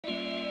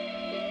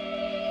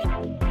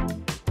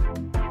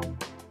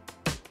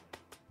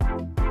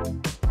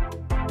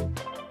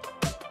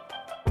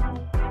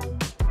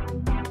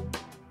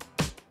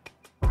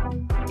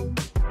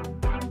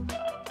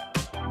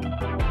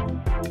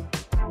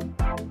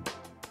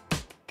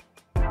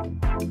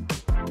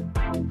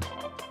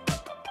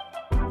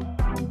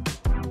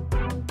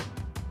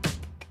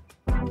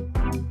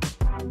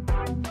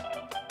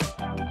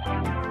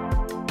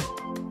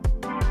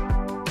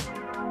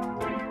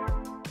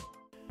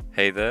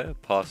Hey there,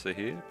 Passer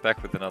here,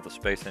 back with another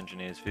Space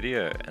Engineers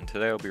video, and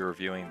today I'll be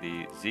reviewing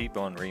the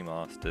Xebon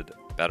Remastered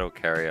Battle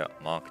Carrier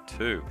Mark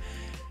II.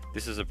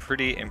 This is a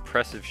pretty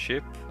impressive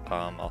ship,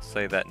 I'll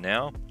say that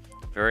now.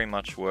 Very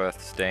much worth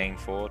staying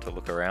for to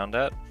look around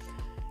at,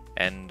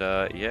 and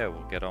yeah,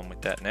 we'll get on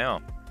with that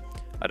now.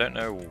 I don't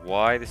know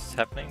why this is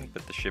happening,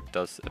 but the ship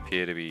does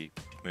appear to be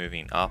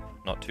moving up.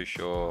 Not too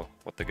sure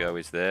what the go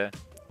is there,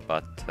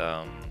 but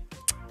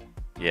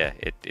yeah,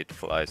 it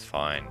flies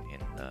fine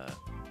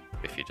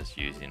if you're just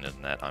using it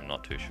and that. I'm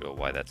not too sure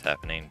why that's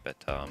happening, but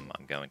I'm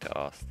going to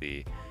ask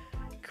the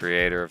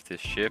creator of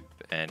this ship,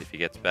 and if he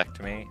gets back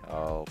to me,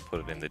 I'll put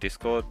it in the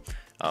Discord.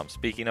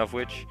 Speaking of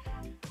which,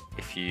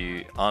 if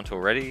you aren't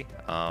already,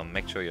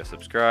 make sure you're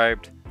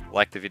subscribed,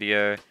 like the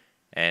video,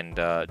 and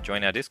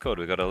join our Discord.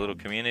 We've got a little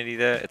community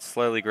there. It's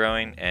slowly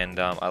growing, and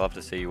I love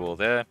to see you all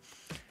there.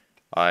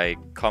 I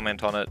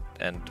comment on it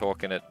and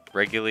talk in it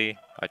regularly.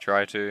 I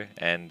try to,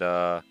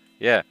 and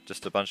yeah,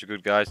 just a bunch of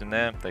good guys in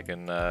there. They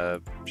can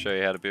show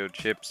you how to build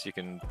ships. You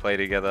can play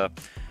together,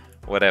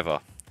 whatever.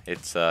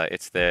 It's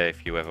there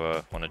if you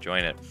ever want to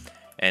join it.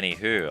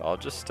 Anywho, I'll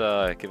just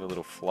give a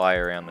little fly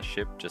around the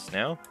ship just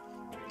now.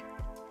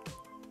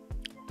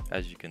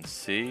 As you can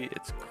see,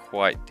 it's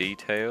quite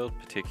detailed,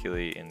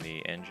 particularly in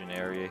the engine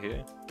area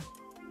here.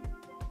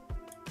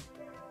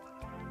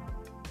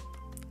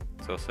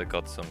 It's also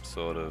got some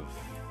sort of,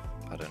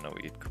 I don't know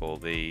what you'd call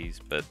these,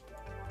 but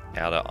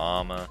outer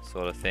armor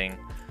sort of thing.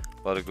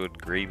 A lot of good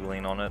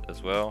greebling on it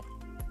as well.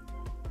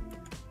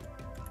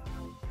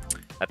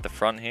 At the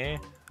front here,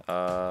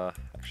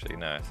 actually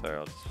no, sorry,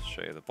 I'll just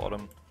show you the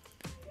bottom.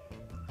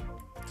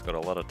 It's got a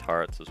lot of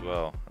turrets as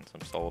well, and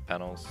some solar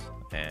panels,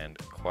 and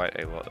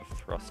quite a lot of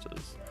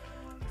thrusters.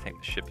 I think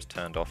the ship's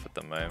turned off at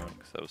the moment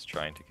because I was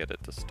trying to get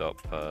it to stop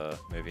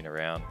moving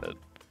around, but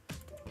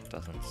it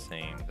doesn't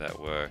seem that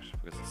worked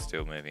because it's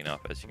still moving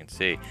up, as you can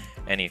see.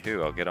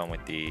 Anywho, I'll get on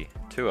with the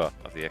tour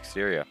of the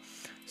exterior.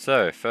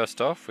 So,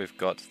 first off, we've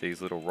got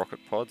these little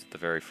rocket pods at the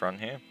very front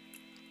here.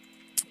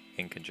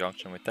 In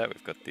conjunction with that,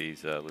 we've got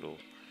these little,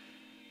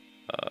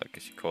 I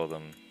guess you call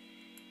them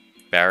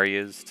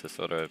barriers to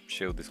sort of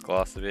shield this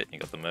glass a bit.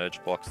 You've got the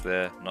merge blocks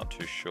there. Not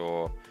too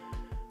sure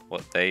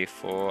what they're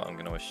for. I'm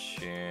going to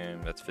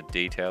assume that's for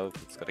detail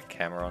because it's got a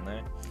camera on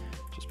there.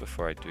 Just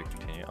before I do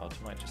continue, I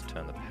might just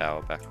turn the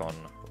power back on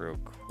real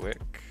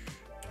quick.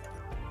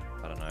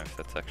 I don't know if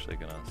that's actually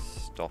going to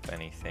stop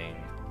anything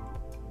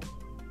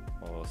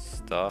or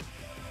stuff,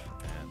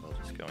 and I'll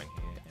just go in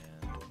here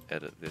and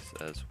edit this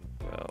as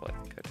well. I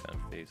think I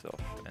turned these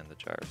off and the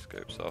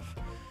gyroscopes off.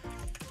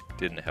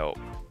 Didn't help,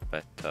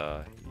 but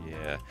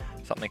yeah.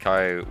 Something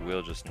I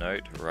will just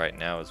note right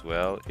now as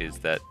well is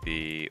that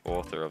the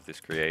author of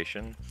this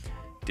creation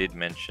did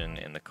mention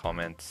in the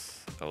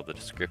comments or the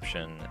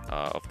description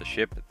of the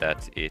ship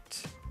that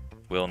it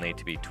will need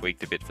to be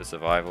tweaked a bit for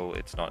survival.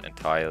 It's not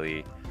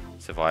entirely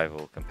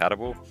survival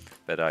compatible,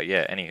 but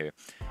yeah, anywho.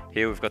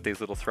 Here we've got these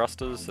little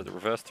thrusters, so the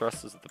reverse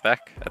thrusters at the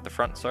back, at the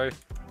front, sorry,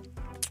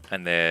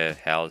 and they're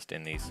housed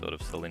in these sort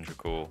of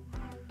cylindrical,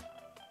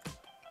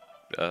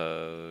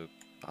 I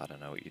don't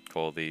know what you'd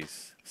call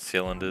these,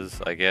 cylinders,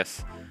 I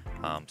guess.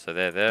 So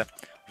they're there.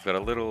 We've got a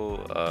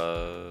little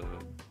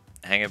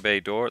hangar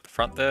bay door at the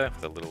front there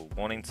with a little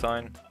warning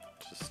sign,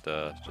 just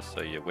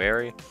so you're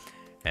wary.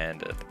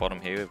 And at the bottom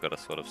here we've got a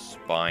sort of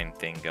spine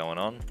thing going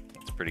on.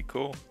 It's pretty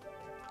cool.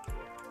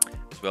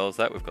 As well as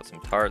that, we've got some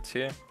turrets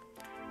here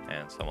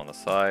and some on the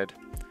side,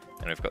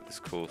 and we've got this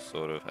cool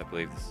sort of, I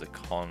believe this is a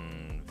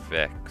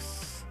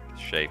convex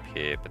shape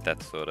here, but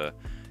that sort of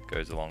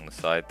goes along the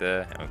side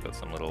there. And we've got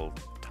some little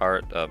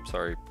turret,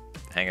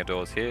 hangar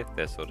doors here.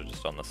 They're sort of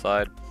just on the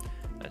side.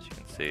 As you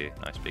can see, a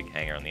nice big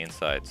hangar on the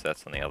inside, so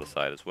that's on the other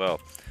side as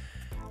well.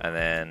 And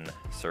then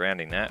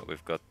surrounding that,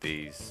 we've got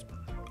these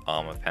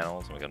armor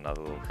panels, and we've got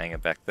another little hangar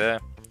back there,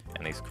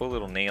 and these cool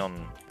little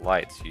neon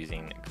lights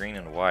using green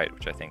and white,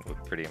 which I think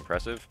look pretty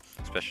impressive,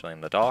 especially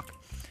in the dark.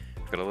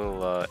 We've got a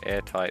little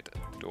airtight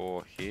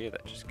door here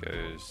that just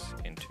goes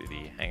into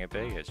the hangar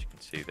bay, as you can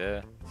see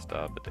there,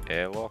 starboard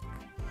airlock.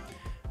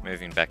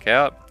 Moving back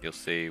out, you'll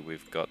see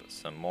we've got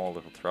some more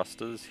little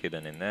thrusters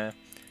hidden in there.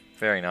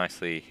 Very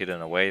nicely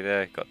hidden away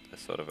there. Got a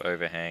sort of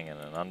overhang and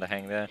an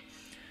underhang there.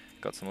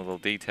 Got some little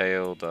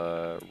detailed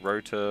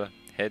rotor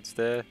heads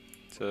there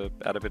to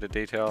add a bit of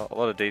detail. A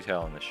lot of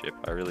detail in the ship.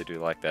 I really do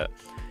like that.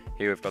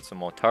 Here we've got some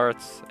more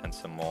turrets and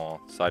some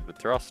more sideward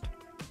thrust.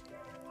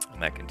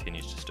 And that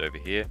continues just over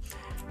here.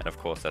 And of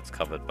course that's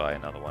covered by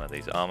another one of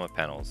these armor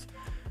panels,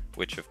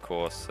 which of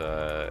course,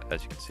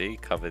 as you can see,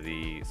 cover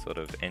the sort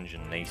of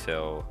engine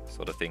nacelle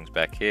sort of things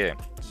back here.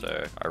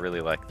 So I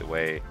really like the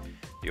way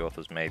the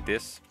authors made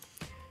this.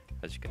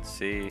 As you can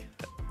see,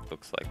 it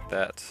looks like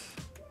that.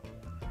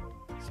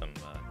 Some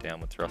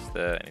downward thrust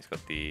there, and he's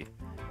got the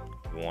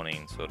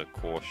warning sort of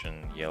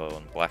caution yellow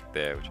and black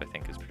there, which I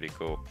think is pretty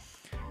cool.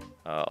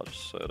 I'll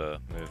just sort of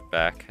move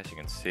back. As you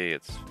can see,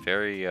 it's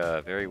very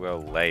very well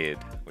layered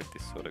with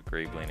this sort of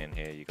greebling in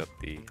here. You got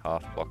the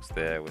half blocks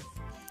there with,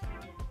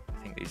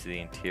 I think think these are the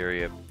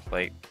interior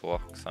plate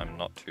blocks, I'm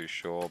not too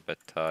sure, but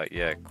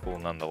yeah, cool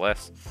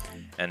nonetheless.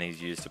 And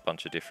he's used a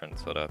bunch of different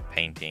sort of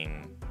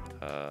painting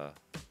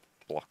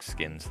block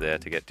skins there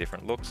to get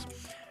different looks,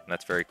 and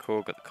that's very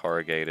cool. Got the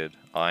corrugated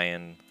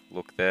iron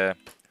look there,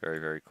 very,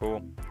 very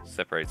cool.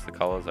 Separates the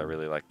colors, I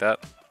really like that.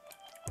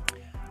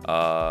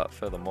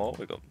 Furthermore,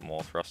 we've got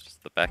more thrusters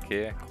at the back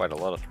here, quite a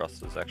lot of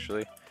thrusters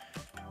actually.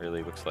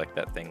 Really looks like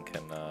that thing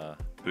can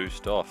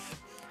boost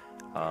off.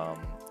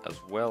 As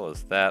well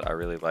as that, I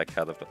really like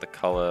how they've got the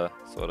color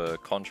sort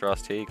of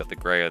contrast here. You got the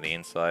grey on the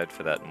inside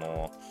for that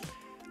more,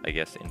 I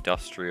guess,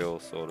 industrial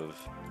sort of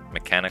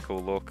mechanical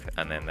look,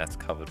 and then that's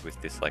covered with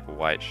this like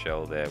white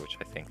shell there, which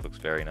I think looks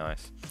very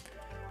nice.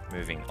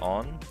 Moving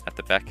on, at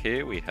the back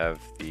here we have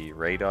the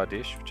radar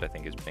dish, which I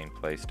think is being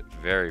placed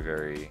very,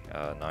 very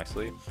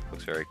nicely.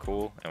 Looks very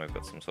cool, and we've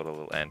got some sort of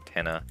little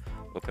antenna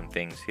looking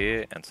things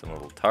here and some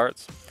little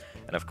turrets.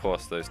 And of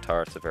course those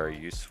turrets are very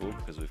useful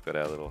because we've got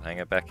our little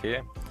hangar back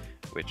here,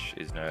 which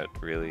is not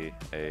really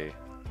a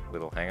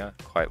little hangar,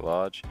 quite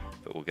large,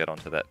 but we'll get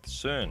onto that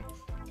soon.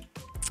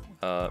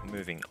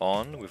 Moving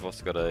on, we've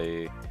also got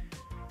a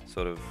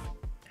sort of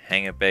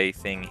hangar bay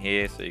thing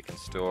here, so you can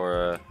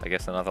store, I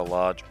guess, another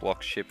large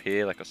block ship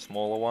here, like a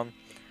smaller one,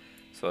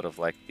 sort of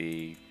like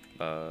the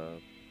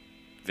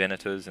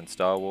Venators in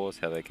Star Wars,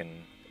 how they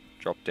can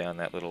drop down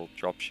that little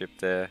drop ship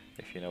there,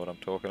 if you know what I'm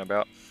talking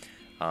about.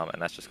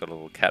 And that's just got a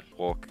little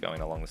catwalk going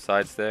along the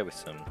sides there with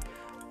some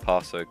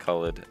Paso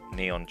colored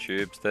neon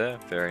tubes there,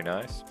 very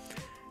nice.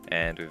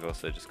 And we've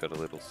also just got a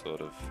little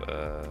sort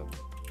of,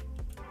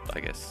 I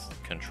guess,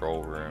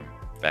 control room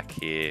back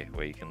here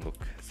where you can look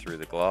through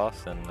the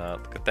glass and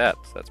look at that,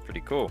 so that's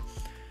pretty cool.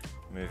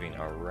 Moving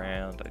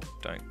around, I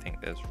don't think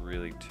there's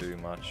really too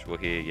much. Well,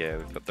 here, yeah,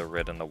 we've got the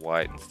red and the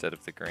white instead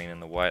of the green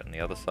and the white on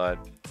the other side.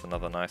 It's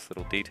another nice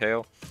little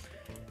detail.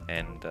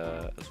 And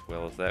as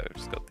well as that, we've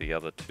just got the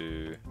other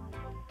two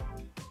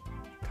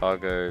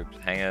cargo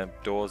hangar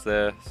doors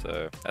there,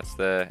 so that's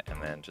there,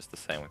 and then just the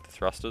same with the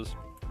thrusters.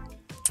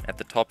 At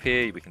the top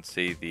here, we can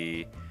see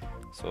the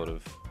sort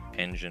of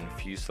engine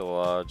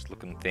fuselage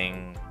looking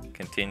thing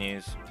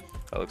continues.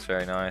 That looks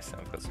very nice,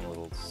 and we've got some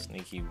little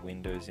sneaky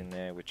windows in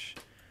there which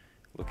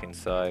look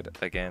inside.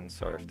 Again,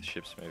 sorry if the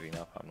ship's moving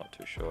up, I'm not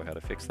too sure how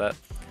to fix that.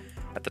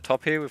 At the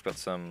top here we've got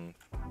some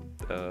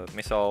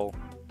missile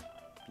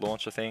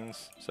launcher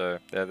things, so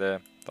they're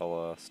there.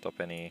 They'll stop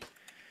any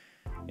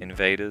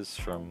invaders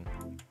from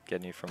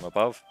getting you from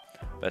above.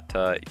 But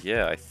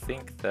yeah, I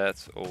think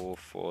that's all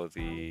for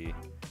the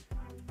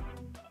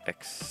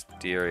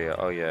exterior.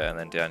 Oh yeah, and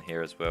then down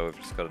here as well we've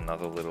just got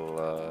another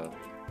little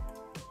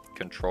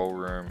control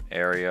room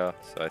area,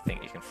 so I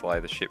think you can fly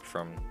the ship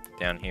from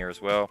down here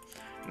as well.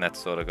 And that's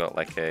sort of got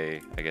like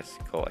a, I guess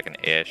you call it like an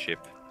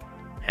airship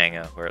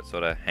hangar where it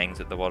sort of hangs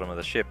at the bottom of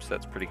the ship, so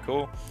that's pretty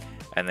cool.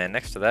 And then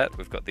next to that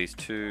we've got these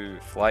two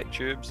flight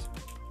tubes,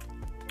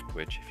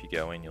 which if you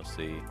go in you'll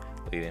see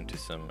lead into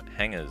some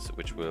hangars,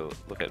 which we'll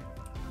look at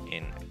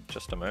in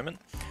just a moment.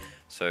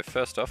 So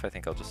first off, I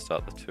think I'll just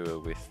start the tour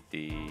with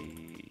the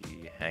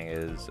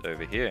hangars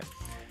over here.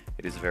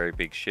 It is a very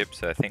big ship,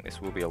 so I think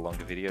this will be a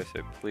longer video,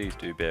 so please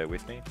do bear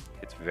with me.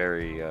 It's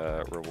very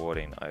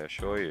rewarding, I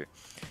assure you.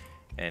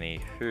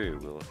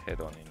 Anywho, we'll head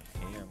on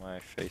in here. Am I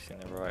facing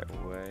the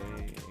right way?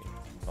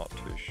 Not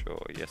too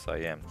sure. Yes, I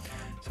am.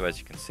 So as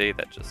you can see,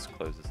 that just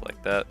closes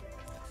like that.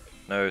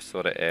 No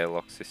sort of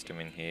airlock system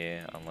in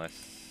here,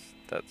 unless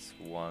that's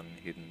one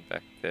hidden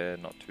back there.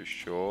 Not too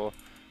sure.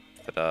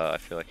 But I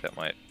feel like that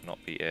might not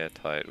be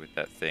airtight with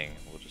that thing.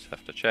 We'll just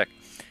have to check.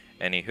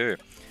 Anywho,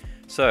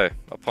 so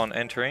upon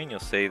entering, you'll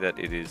see that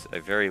it is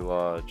a very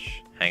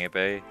large hangar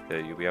bay.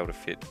 That you'll be able to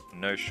fit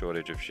no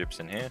shortage of ships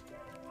in here,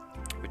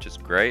 which is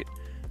great.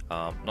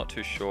 Not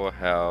too sure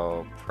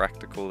how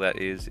practical that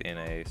is in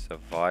a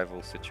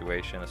survival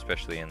situation,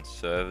 especially in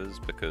servers,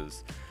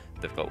 because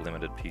they've got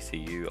limited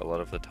PCU a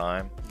lot of the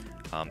time.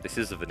 This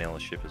is a vanilla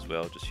ship as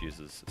well, just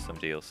uses some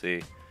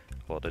DLC,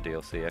 a lot of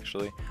DLC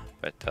actually.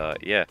 But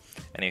yeah,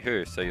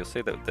 anywho, so you'll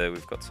see that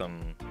we've got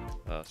some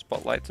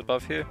spotlights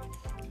above here,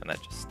 and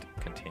that just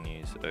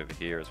continues over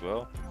here as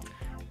well.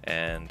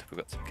 And we've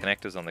got some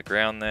connectors on the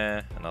ground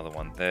there, another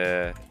one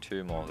there,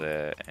 two more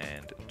there,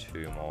 and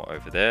two more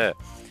over there.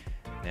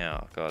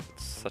 Now, God,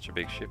 it's such a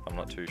big ship, I'm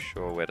not too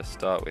sure where to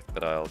start with,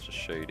 but I'll just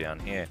show you down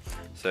here.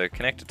 So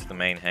connected to the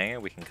main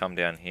hangar, we can come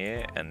down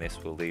here, and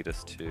this will lead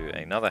us to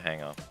another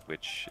hangar,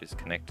 which is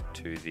connected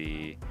to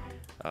the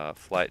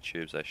flight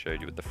tubes I showed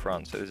you at the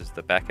front. So this is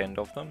the back end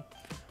of them.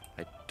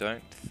 I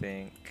don't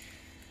think...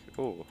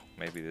 Oh,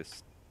 maybe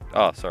this...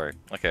 Oh, sorry.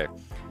 Okay.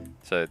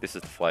 So this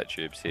is the flight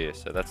tubes here.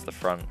 So that's the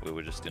front we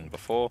were just in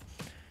before.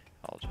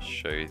 I'll just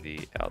show you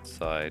the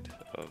outside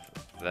of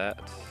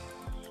that.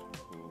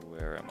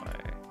 Where am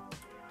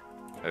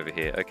I? Over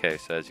here. Okay,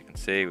 so as you can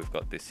see, we've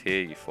got this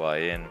here. You fly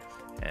in,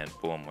 and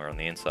boom, we're on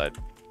the inside.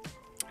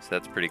 So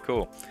that's pretty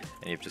cool.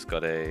 And you've just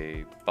got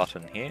a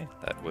button here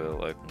that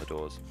will open the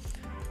doors.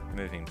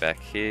 Moving back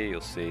here,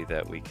 you'll see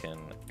that we can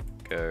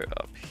go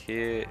up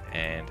here,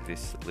 and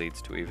this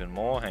leads to even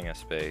more hangar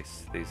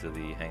space. These are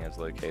the hangars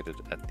located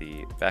at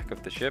the back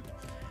of the ship,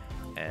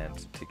 and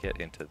to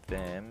get into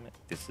them,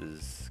 this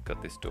has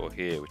got this door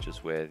here, which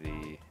is where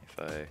the, if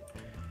I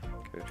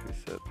go to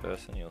third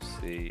person, you'll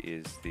see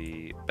is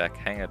the back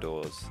hangar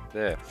doors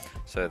there.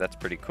 So that's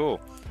pretty cool.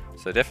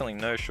 So definitely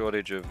no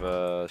shortage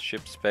of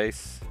ship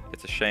space.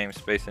 It's a shame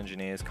space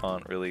engineers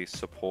can't really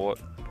support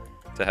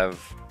to have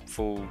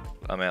full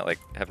amount, like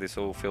have this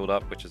all filled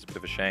up, which is a bit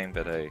of a shame,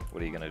 but hey,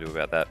 what are you going to do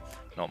about that?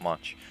 Not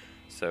much.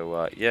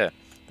 So yeah,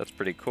 that's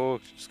pretty cool.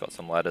 Just got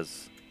some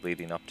ladders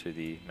leading up to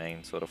the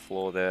main sort of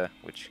floor there,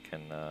 which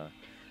can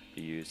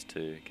be used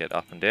to get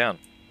up and down.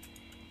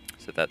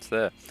 So that's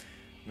there.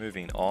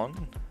 Moving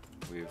on,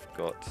 we've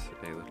got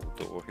a little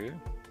door here,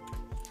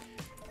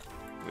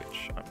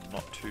 which I'm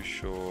not too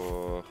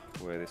sure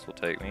where this will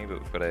take me,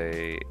 but we've got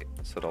a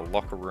sort of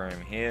locker room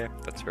here.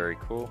 That's very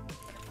cool,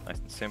 nice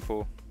and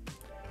simple.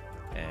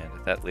 And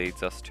that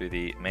leads us to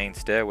the main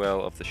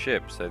stairwell of the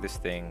ship. So this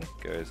thing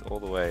goes all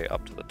the way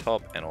up to the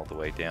top and all the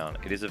way down.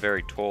 It is a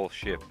very tall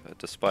ship,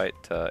 despite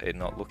it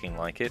not looking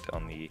like it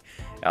on the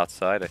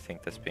outside. I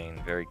think that's been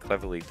very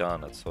cleverly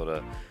done. It sort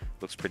of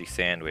looks pretty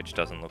sandwiched,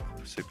 doesn't look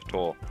super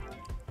tall.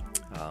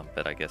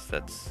 But I guess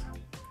that's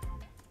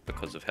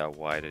because of how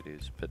wide it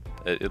is, but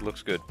it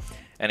looks good.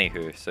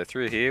 Anywho, so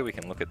through here we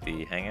can look at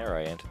the hangar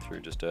I entered through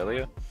just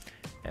earlier,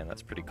 and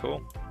that's pretty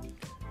cool.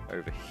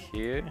 Over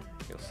here,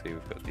 you'll see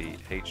we've got the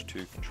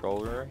H2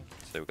 control room.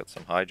 So we've got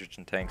some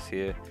hydrogen tanks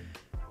here.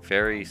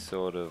 Very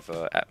sort of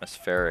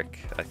atmospheric.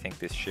 I think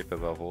this ship,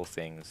 above all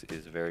things,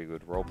 is a very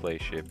good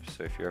roleplay ship.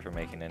 So if you're ever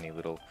making any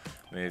little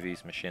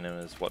movies,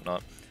 machinimas,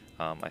 whatnot,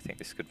 I think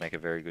this could make a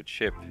very good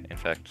ship. In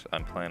fact,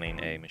 I'm planning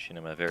a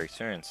machinima very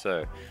soon.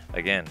 So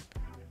again,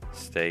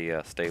 stay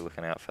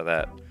looking out for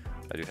that.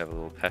 I do have a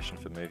little passion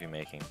for movie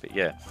making. But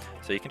yeah,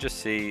 so you can just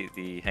see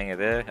the hangar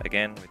there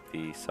again with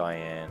the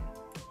cyan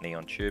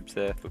neon tubes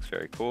there. Looks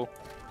very cool.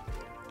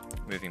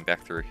 Moving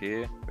back through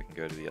here, we can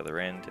go to the other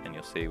end, and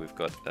you'll see we've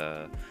got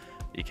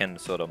you can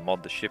sort of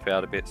mod the ship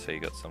out a bit. So you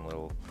got some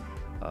little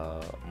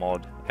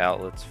mod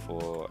outlets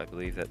for, I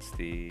believe that's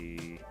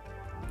the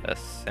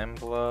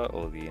assembler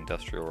or the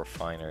industrial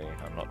refinery.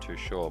 I'm not too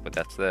sure, but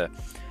that's there.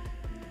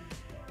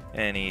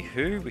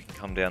 Anywho, we can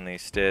come down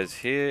these stairs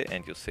here,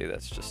 and you'll see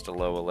that's just a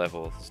lower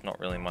level. There's not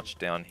really much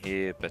down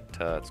here, but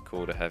it's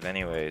cool to have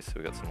anyway. So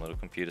we've got some little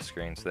computer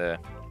screens there.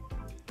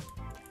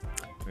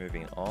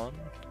 Moving on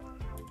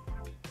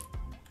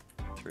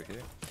through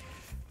here,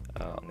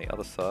 on the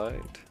other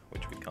side,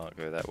 which we can't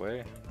go that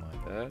way,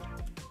 my bad,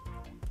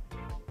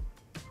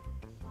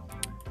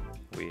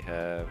 we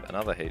have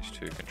another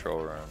H2 control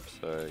room.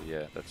 So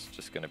yeah, that's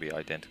just going to be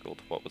identical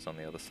to what was on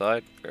the other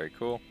side. Very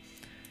cool.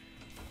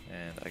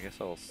 And I guess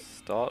I'll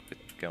start with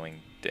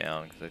going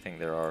down, because I think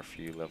there are a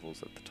few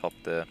levels at the top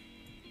there.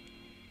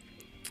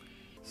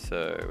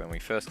 So when we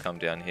first come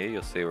down here,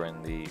 you'll see we're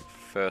in the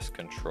first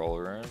control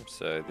room.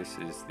 So this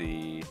is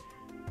the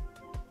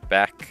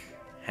back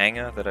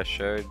hangar that I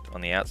showed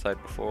on the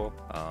outside before.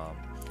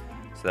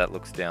 So that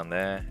looks down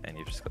there, and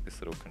you've just got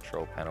this little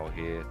control panel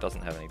here. It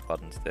doesn't have any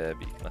buttons there,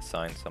 but you can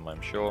assign some,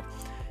 I'm sure.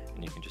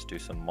 And you can just do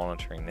some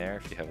monitoring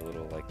there if you have a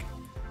little like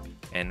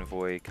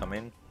envoy come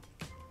in.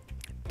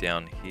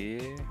 Down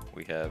here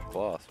we have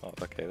glass. Oh,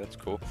 okay, that's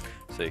cool.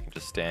 So you can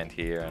just stand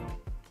here and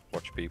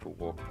watch people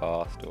walk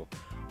past, or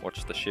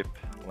watch the ship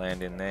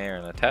land in there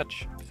and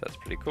attach. So that's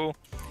pretty cool.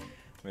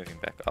 Moving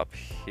back up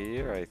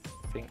here, I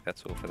think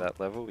that's all for that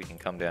level. We can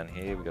come down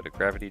here. We've got a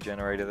gravity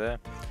generator there,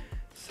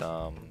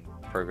 some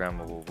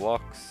programmable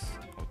blocks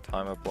or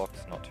timer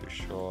blocks, not too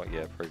sure.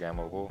 Yeah,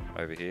 programmable.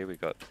 Over here we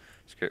got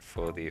script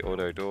for the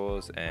auto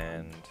doors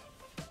and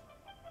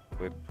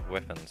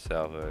weapon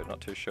salvo.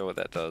 Not too sure what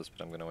that does,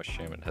 but I'm going to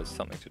assume it has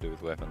something to do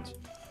with weapons.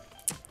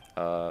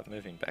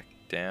 Moving back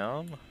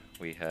down,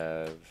 we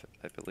have,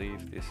 I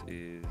believe this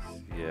is,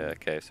 yeah,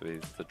 okay, so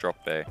it's the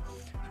drop bay.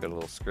 It's got a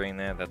little screen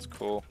there, that's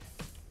cool.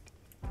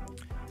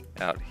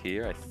 Out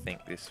here, I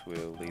think this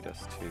will lead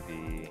us to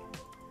the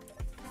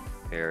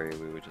area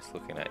we were just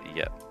looking at.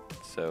 Yep.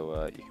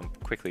 So you can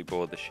quickly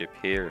board the ship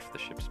here if the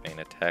ship's been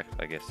attacked.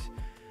 I guess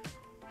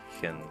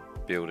you can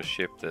build a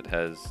ship that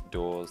has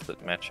doors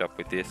that match up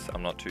with this.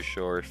 I'm not too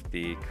sure if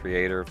the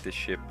creator of this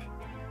ship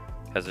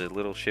has a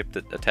little ship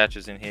that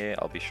attaches in here.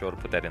 I'll be sure to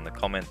put that in the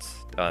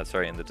comments,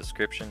 in the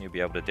description. You'll be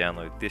able to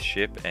download this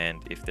ship,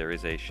 and if there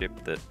is a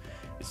ship that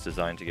is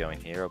designed to go in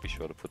here, I'll be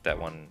sure to put that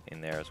one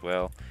in there as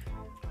well.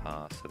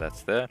 So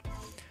that's there.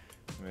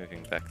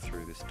 Moving back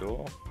through this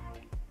door.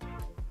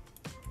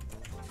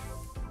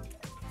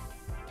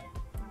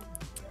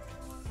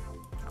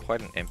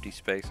 Quite an empty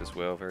space as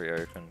well, very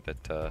open,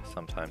 but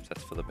sometimes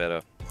that's for the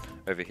better.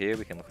 Over here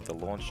we can look at the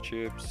launch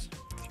tubes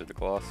through the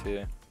glass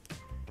here,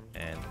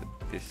 and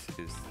this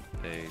is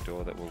a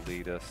door that will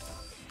lead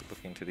us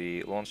looking to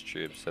the launch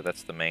tubes. So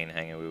that's the main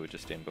hangar we were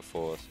just in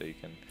before, so you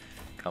can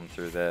come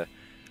through there.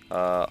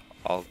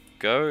 I'll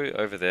go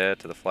over there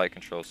to the flight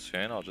controls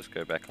soon. I'll just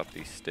go back up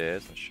these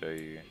stairs and show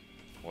you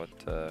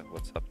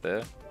what's up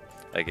there.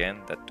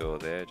 again, that door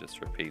there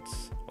just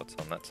repeats what's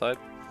on that side.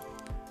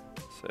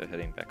 So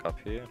heading back up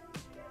here.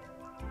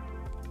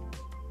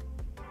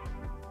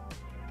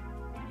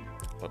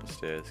 A lot of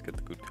stairs, get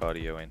the good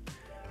cardio in.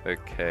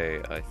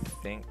 Okay, I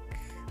think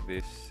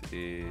this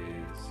is,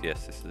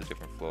 yes, this is a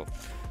different floor.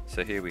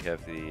 So here we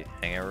have the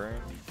hangar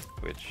room,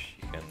 which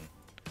you can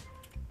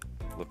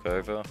look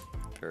over.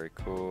 Very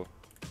cool.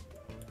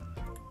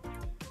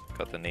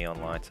 Got the neon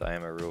lights. I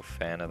am a real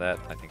fan of that.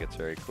 I think it's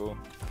very cool.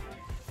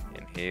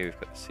 In here we've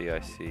got the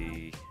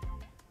CIC,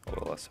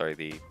 well, sorry,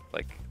 the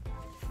like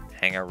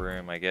hangar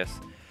room, I guess.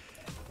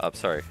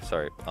 Sorry,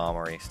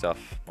 armory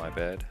stuff. My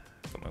bad.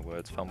 Got my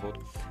words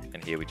fumbled.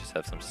 And here we just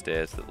have some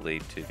stairs that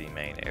lead to the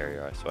main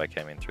area. So I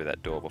came in through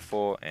that door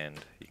before, and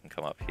you can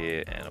come up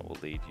here, and it will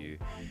lead you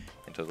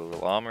into the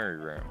little armory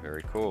room.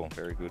 Very cool.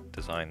 Very good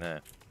design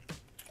there.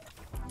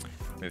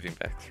 Moving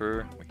back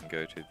through, we can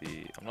go to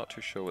the, I'm not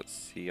too sure what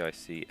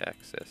CIC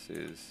access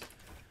is,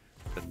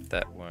 but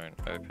that won't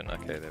open.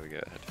 Okay, there we go,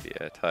 it had to be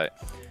airtight.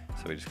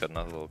 So we just got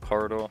another little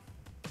corridor.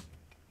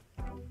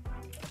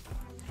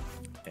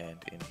 And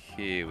in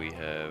here we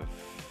have,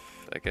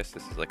 I guess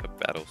this is like a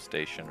battle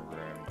station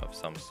room of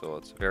some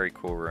sorts. Very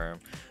cool room.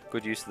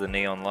 Good use of the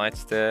neon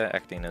lights there,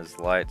 acting as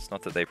lights.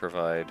 Not that they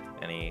provide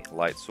any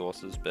light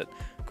sources, but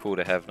cool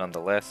to have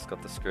nonetheless.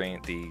 Got the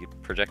screen, the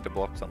projector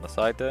blocks on the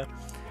side there,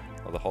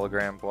 or the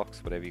hologram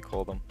blocks, whatever you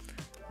call them.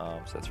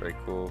 So that's very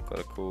cool. Got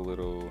a cool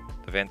little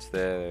vents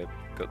there.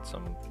 Got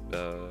some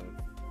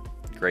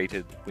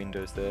grated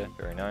windows there.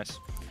 Very nice.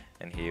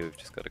 And here we've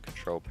just got a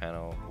control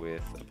panel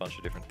with a bunch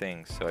of different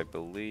things. So I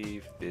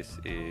believe this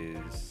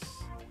is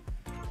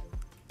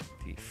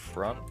the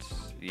front.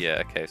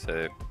 Yeah, okay,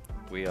 so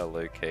we are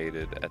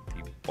located at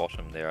the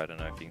bottom there. I don't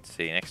know if you can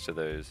see next to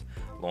those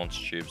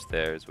launch tubes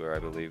there is where I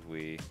believe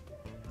we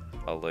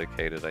are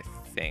located, I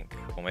think.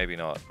 Or maybe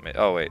not.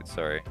 Oh wait,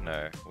 sorry.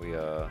 No,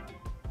 we're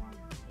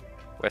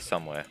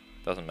somewhere.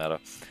 Doesn't matter.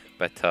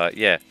 But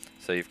yeah,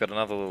 so you've got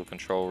another little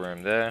control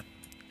room there.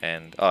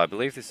 And I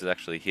believe this is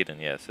actually hidden,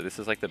 yeah. So this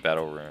is like the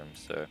battle room.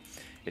 So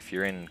if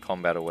you're in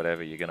combat or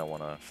whatever, you're going to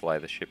want to fly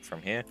the ship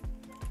from here.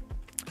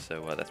 So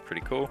that's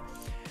pretty cool.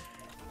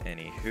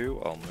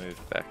 Anywho, I'll move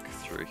back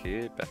through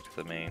here, back to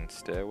the main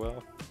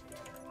stairwell.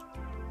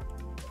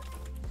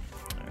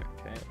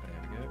 Okay,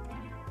 there we go.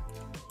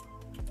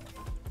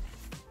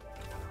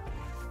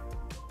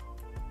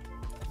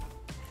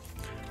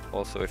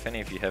 Also, if any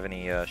of you have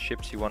any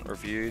ships you want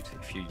reviewed,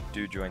 if you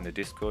do join the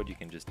Discord, you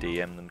can just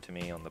DM them to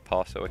me on the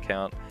Paso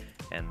account,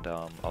 and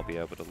I'll be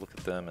able to look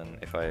at them, and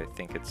if I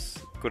think it's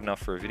good enough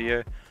for a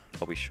video,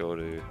 I'll be sure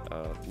to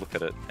look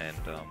at it and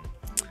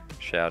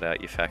shout out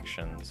your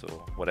factions or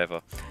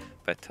whatever.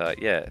 But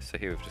yeah, so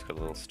here we've just got a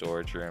little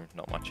storage room,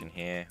 not much in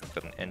here. We've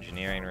got an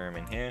engineering room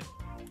in here.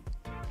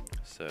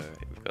 So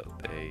we've got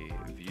a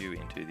view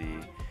into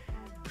the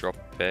drop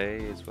bay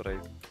is what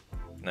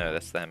no,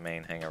 that's that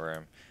main hangar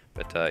room.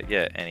 But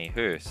yeah,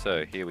 anywho,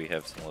 so here we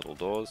have some little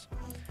doors.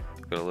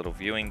 We've got a little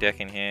viewing deck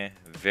in here,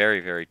 very,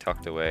 very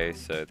tucked away.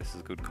 So this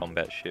is a good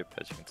combat ship,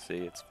 as you can see,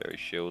 it's very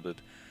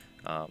shielded.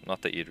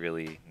 Not that you'd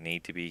really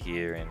need to be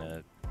here in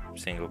a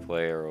single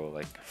player or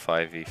like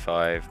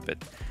 5v5, but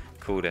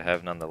cool to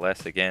have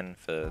nonetheless. Again,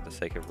 for the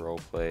sake of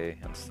roleplay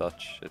and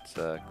such, it's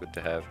good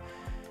to have.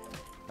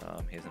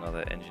 Here's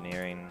another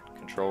engineering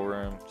control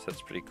room, so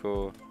that's pretty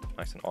cool.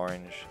 Nice and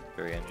orange,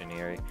 very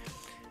engineering.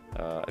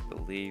 I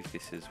believe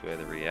this is where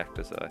the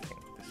reactors are. I think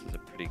this is a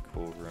pretty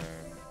cool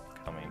room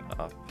coming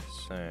up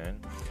soon.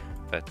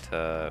 But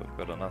we've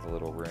got another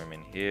little room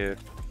in here.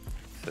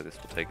 So this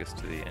will take us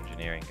to the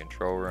engineering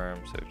control room.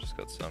 So we've just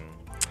got some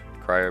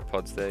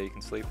cryopods there you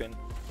can sleep in.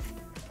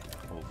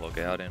 Or log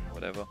out in,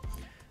 whatever.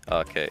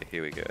 Okay,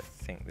 here we go.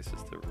 I think this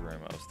is the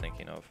room I was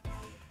thinking of.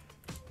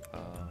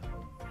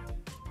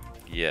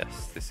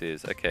 Yes, this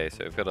is. Okay,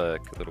 so we've got a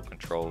little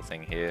control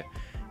thing here.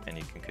 And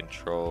you can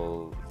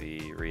control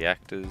the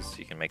reactors,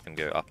 you can make them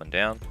go up and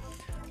down.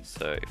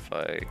 So if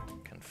I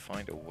can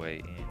find a way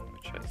in,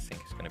 which I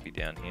think is going to be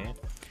down here,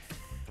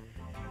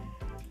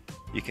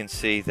 you can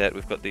see that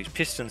we've got these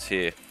pistons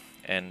here.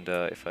 And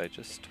if I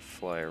just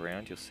fly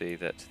around, you'll see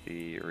that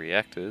the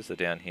reactors are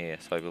down here.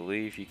 So I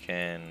believe you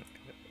can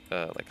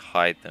like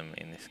hide them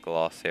in this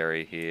glass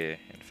area here.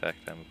 In fact,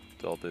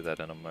 I'll do that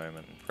in a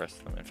moment and press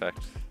them. In fact,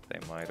 they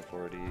might have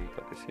already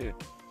got this here.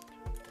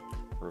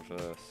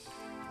 Reverse.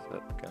 Is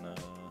that gonna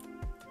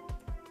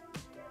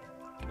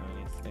do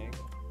anything?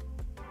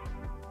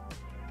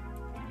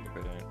 If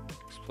I don't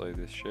explode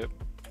this ship.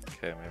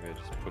 Okay, maybe I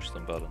just push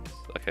some buttons.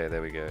 Okay,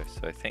 there we go.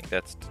 So I think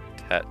that's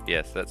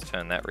yes, that's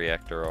turned that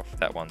reactor off.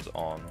 That one's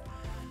on.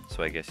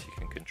 So I guess you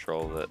can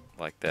control it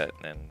like that,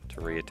 and then to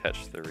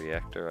reattach the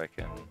reactor I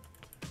can,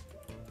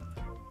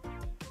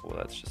 well,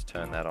 let's just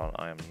turn that on.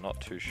 I am not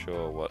too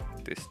sure what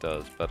this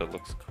does, but it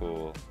looks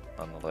cool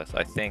nonetheless.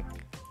 I think,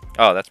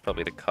 oh, that's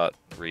probably to cut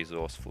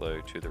resource flow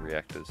to the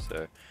reactors,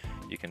 so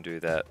you can do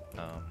that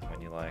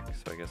when you like.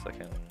 So I guess I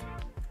can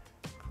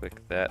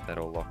click that,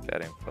 that'll lock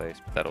that in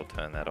place, but that'll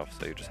turn that off,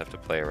 so you just have to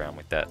play around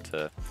with that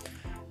to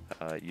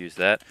use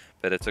that.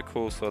 But it's a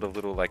cool sort of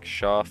little like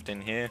shaft in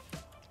here,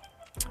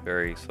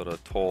 Very sort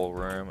of tall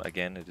room.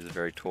 Again, it is a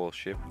very tall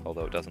ship,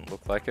 although it doesn't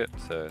look like it,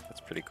 so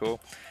that's pretty cool.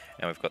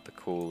 And we've got the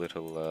cool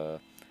little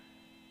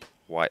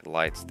white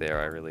lights there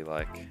I really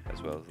like,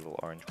 as well as a little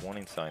orange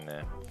warning sign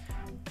there.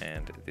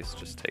 And this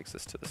just takes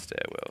us to the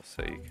stairwell,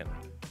 so you can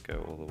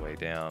go all the way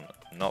down.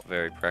 Not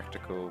very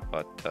practical,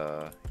 but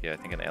yeah, I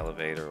think an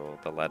elevator or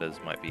the ladders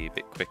might be a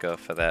bit quicker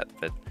for that,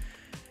 but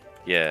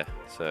yeah,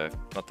 so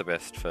not the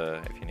best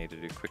for if you need to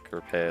do quick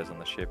repairs on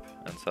the ship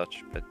and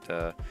such,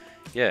 but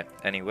yeah,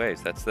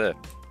 anyways, that's there.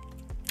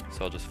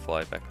 So I'll just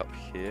fly back up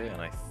here,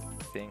 and I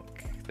think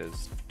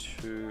there's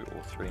 2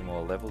 or 3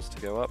 more levels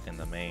to go up in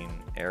the main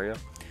area.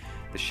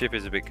 The ship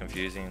is a bit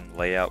confusing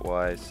layout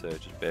wise, so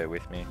just bear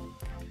with me.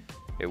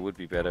 It would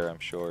be better, I'm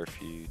sure,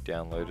 if you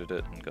downloaded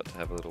it and got to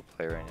have a little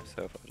play around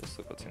yourself. I'll just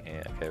look what's in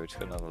here. Okay, we just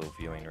got another little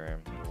viewing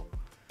room. Little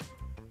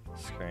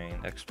screen.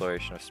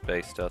 Exploration of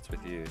space starts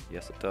with you.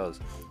 Yes, it does.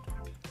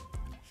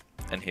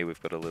 And here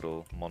we've got a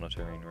little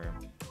monitoring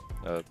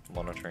room.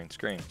 Monitoring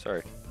screen,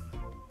 sorry.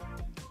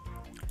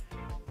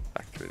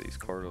 Back through these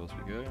corridors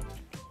we go.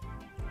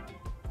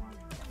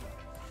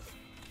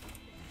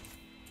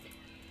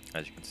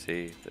 As you can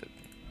see,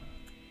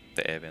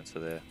 the air vents are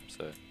there,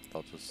 so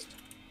I'll just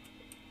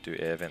do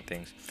air vent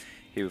things.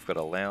 Here we've got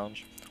a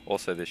lounge.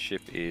 Also, this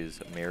ship is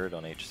mirrored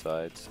on each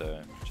side,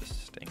 so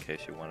just in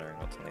case you're wondering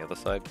what's on the other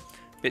side.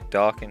 Bit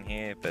dark in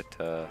here, but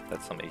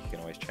that's something you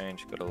can always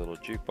change. Got a little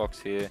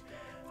jukebox here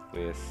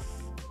with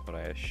what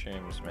I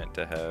assume is meant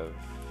to have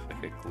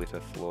like a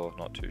glitter floor,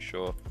 not too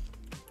sure.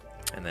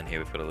 And then here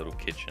we've got a little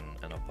kitchen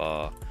and a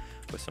bar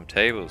with some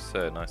tables,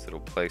 so a nice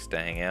little place to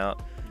hang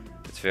out.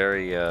 It's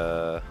very,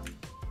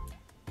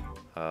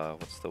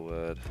 what's the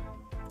word?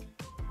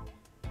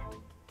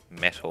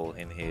 Metal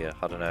in here.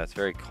 I don't know, it's a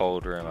very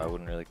cold room. I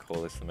wouldn't really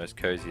call this the most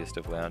coziest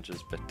of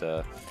lounges,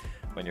 but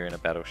when you're in a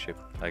battleship,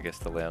 I guess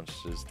the lounge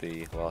is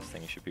the last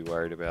thing you should be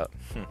worried about.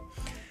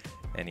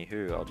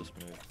 Anywho, I'll just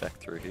move back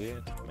through here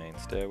to the main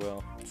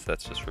stairwell. So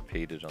that's just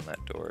repeated on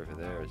that door over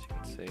there. As you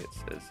can see, it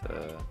says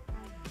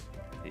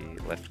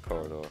the left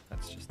corridor.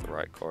 That's just the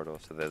right corridor,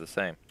 so they're the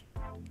same.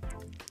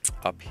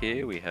 Up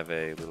here we have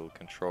a little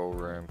control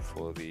room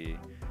for the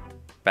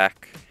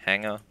back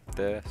hangar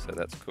there, so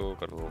that's cool.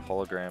 Got a little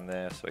hologram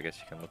there, so I guess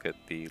you can look at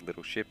the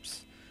little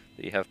ships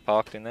that you have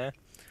parked in there.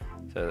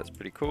 So that's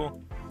pretty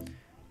cool.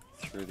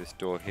 Through this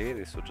door here,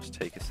 this will just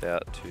take us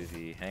out to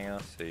the hangar,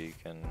 so you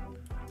can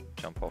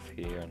jump off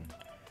here and,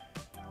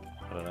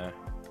 I don't know,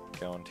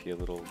 go into your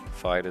little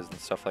fighters and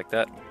stuff like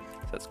that.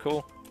 So that's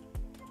cool.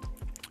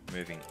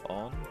 Moving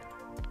on.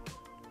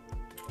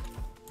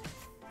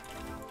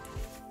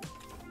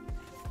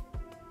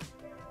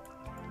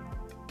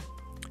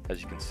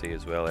 As you can see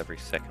as well, every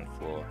second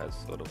floor has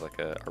sort of like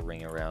a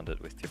ring around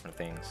it with different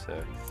things,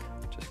 so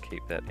just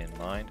keep that in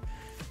mind.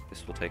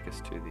 This will take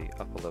us to the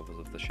upper levels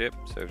of the ship.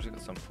 So we've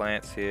got some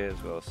plants here,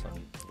 as well as some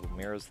little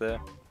mirrors there,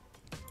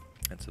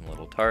 and some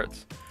little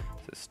turrets.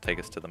 So this will take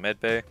us to the med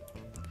bay.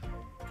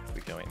 If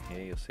we go in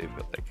here, you'll see we've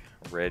got like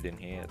red in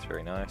here, it's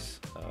very nice.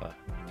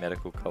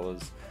 Medical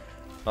colours.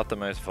 Not the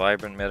most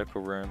vibrant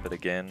medical room, but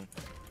again,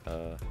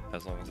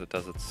 as long as it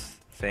does its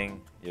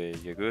thing,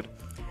 you're good.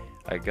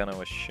 I'm gonna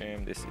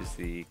assume this is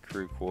the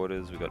crew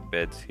quarters. We've got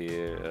beds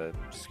here,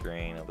 a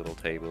screen, a little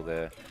table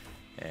there,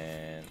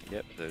 and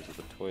yep, those are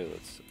the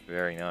toilets.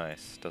 Very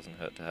nice, doesn't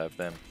hurt to have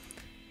them.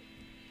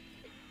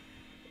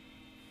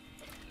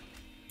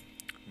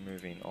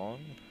 Moving on,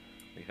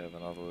 we have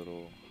another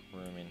little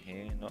room in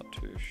here, not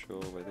too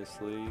sure where this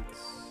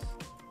leads.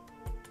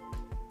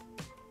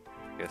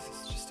 I guess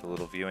it's just a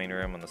little viewing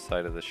room on the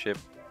side of the ship,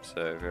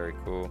 so very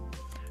cool.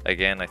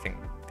 Again, I think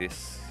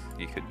this,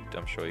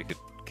 I'm sure you could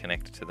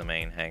connect it to the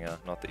main hangar,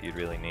 not that you'd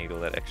really need all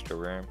that extra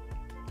room,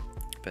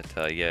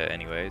 but yeah,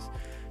 anyways,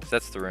 so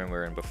that's the room we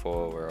were in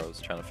before, where I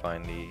was trying to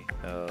find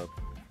the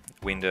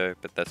window,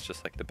 but that's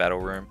just like the battle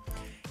room.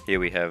 Here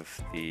we have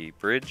the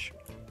bridge,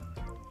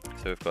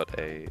 so we've got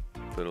a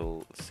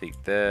little seat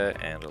there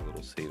and a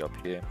little seat up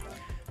here,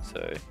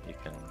 so you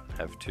can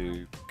have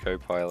 2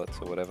 co-pilots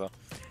or whatever,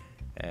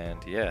 and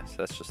yeah, so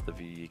that's just the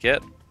view you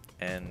get,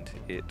 and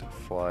it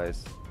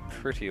flies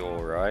pretty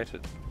alright.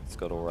 It's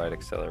got alright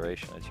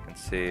acceleration, as you can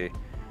see,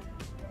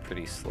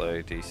 pretty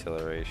slow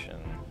deceleration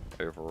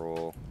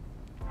overall.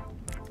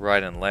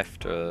 Right and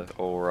left are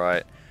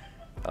alright,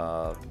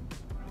 up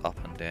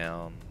and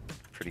down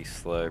pretty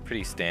slow,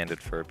 pretty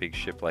standard for a big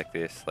ship like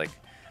this. Like,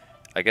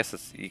 I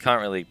guess you can't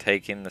really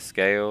take in the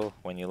scale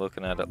when you're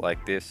looking at it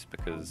like this,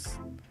 because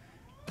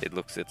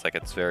it's like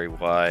it's very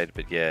wide,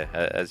 but yeah,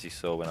 as you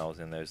saw when I was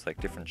in those like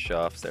different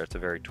shafts there, it's a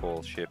very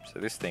tall ship, so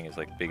this thing is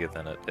like bigger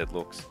than it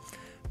looks.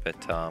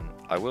 But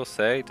I will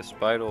say,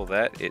 despite all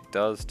that, it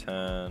does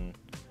turn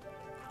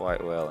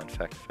quite well. In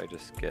fact, if I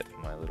just get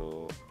my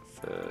little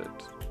third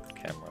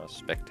camera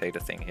spectator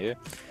thing here,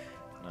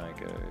 and I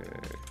go,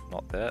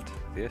 not that,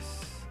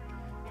 this,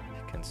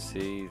 you can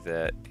see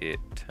that it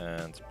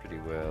turns pretty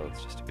well.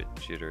 It's just a bit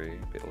jittery,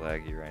 a bit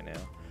laggy right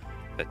now.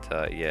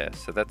 But yeah,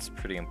 so that's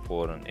pretty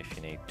important if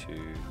you need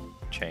to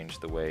change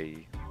the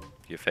way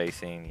you're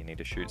facing, you need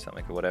to shoot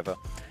something or whatever.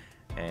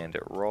 and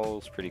it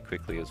rolls pretty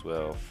quickly as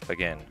well.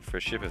 Again, for a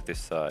ship of this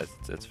size,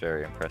 it's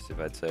very impressive,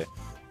 I'd say.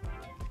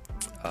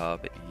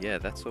 But yeah,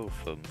 that's all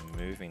for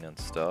moving and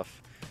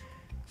stuff.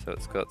 So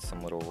it's got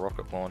some little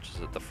rocket launchers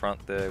at the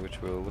front there,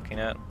 which we were looking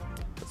at.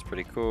 That's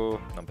pretty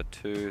cool. Number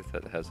 2,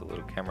 that has a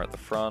little camera at the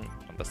front.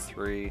 Number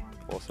 3,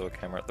 also a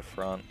camera at the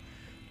front.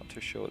 Not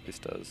too sure what this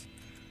does.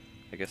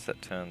 I guess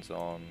that turns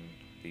on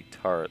the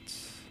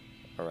turrets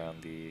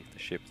around the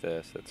ship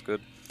there, so that's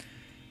good.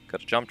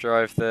 Got a jump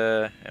drive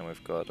there, and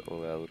we've got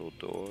all our little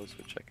doors,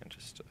 which I can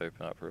just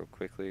open up real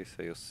quickly.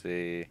 So you'll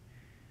see,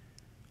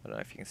 I don't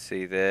know if you can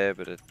see there,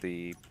 but at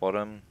the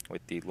bottom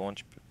with the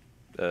launch,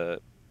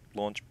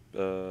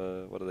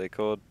 what are they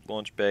called?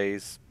 Launch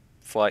bays,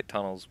 flight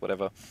tunnels,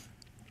 whatever.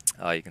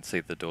 You can see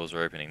the doors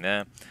are opening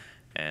there,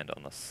 and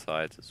on the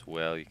sides as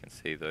well, you can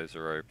see those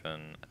are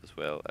open, as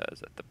well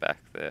as at the back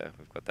there.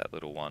 We've got that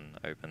little one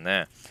open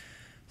there.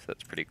 So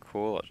that's pretty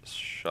cool. I'll just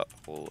shut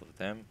all of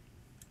them.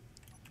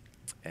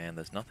 And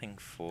there's nothing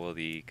for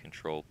the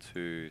control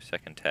 2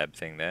 second tab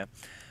thing there.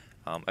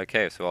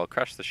 Okay, so I'll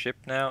crash the ship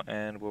now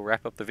and we'll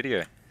wrap up the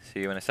video.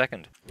 See you in a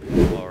second.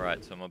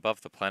 Alright, so I'm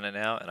above the planet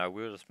now, and I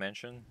will just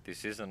mention,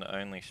 this is an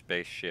only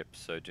spaceship,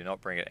 so do not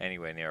bring it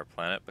anywhere near a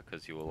planet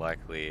because you will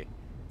likely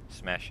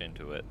smash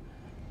into it.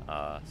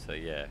 So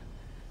yeah,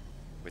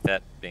 with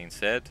that being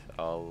said,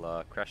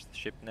 I'll crash the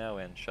ship now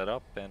and shut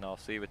up, and I'll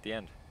see you at the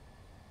end.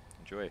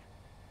 Enjoy.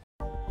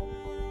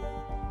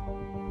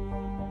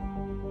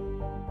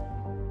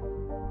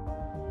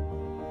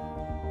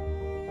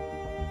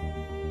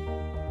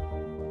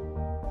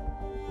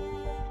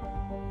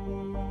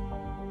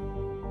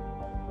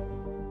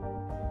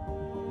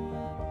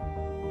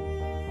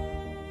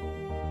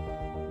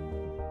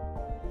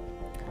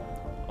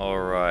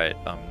 Alright,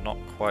 I'm not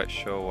quite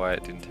sure why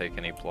it didn't take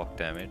any block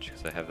damage,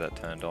 because I have that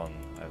turned on.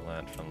 I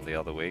learned from the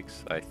other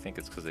weeks. I think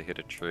it's because it hit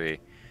a tree,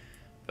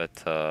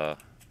 but I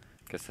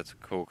guess that's a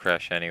cool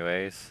crash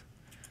anyways.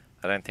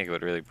 I don't think it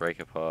would really break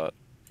apart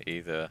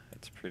either.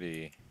 It's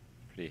pretty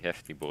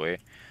hefty, but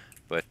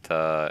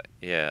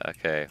yeah,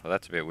 okay, well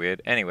that's a bit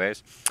weird.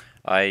 Anyways,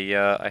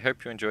 I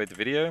hope you enjoyed the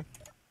video.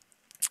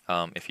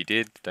 If you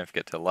did, don't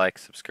forget to like,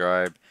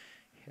 subscribe,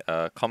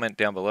 comment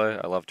down below.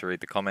 I love to read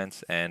the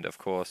comments, and of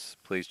course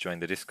please join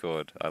the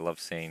Discord. I love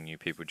seeing new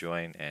people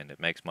join, and it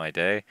makes my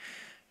day.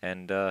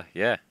 And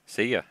yeah,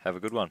 see ya, have a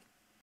good one.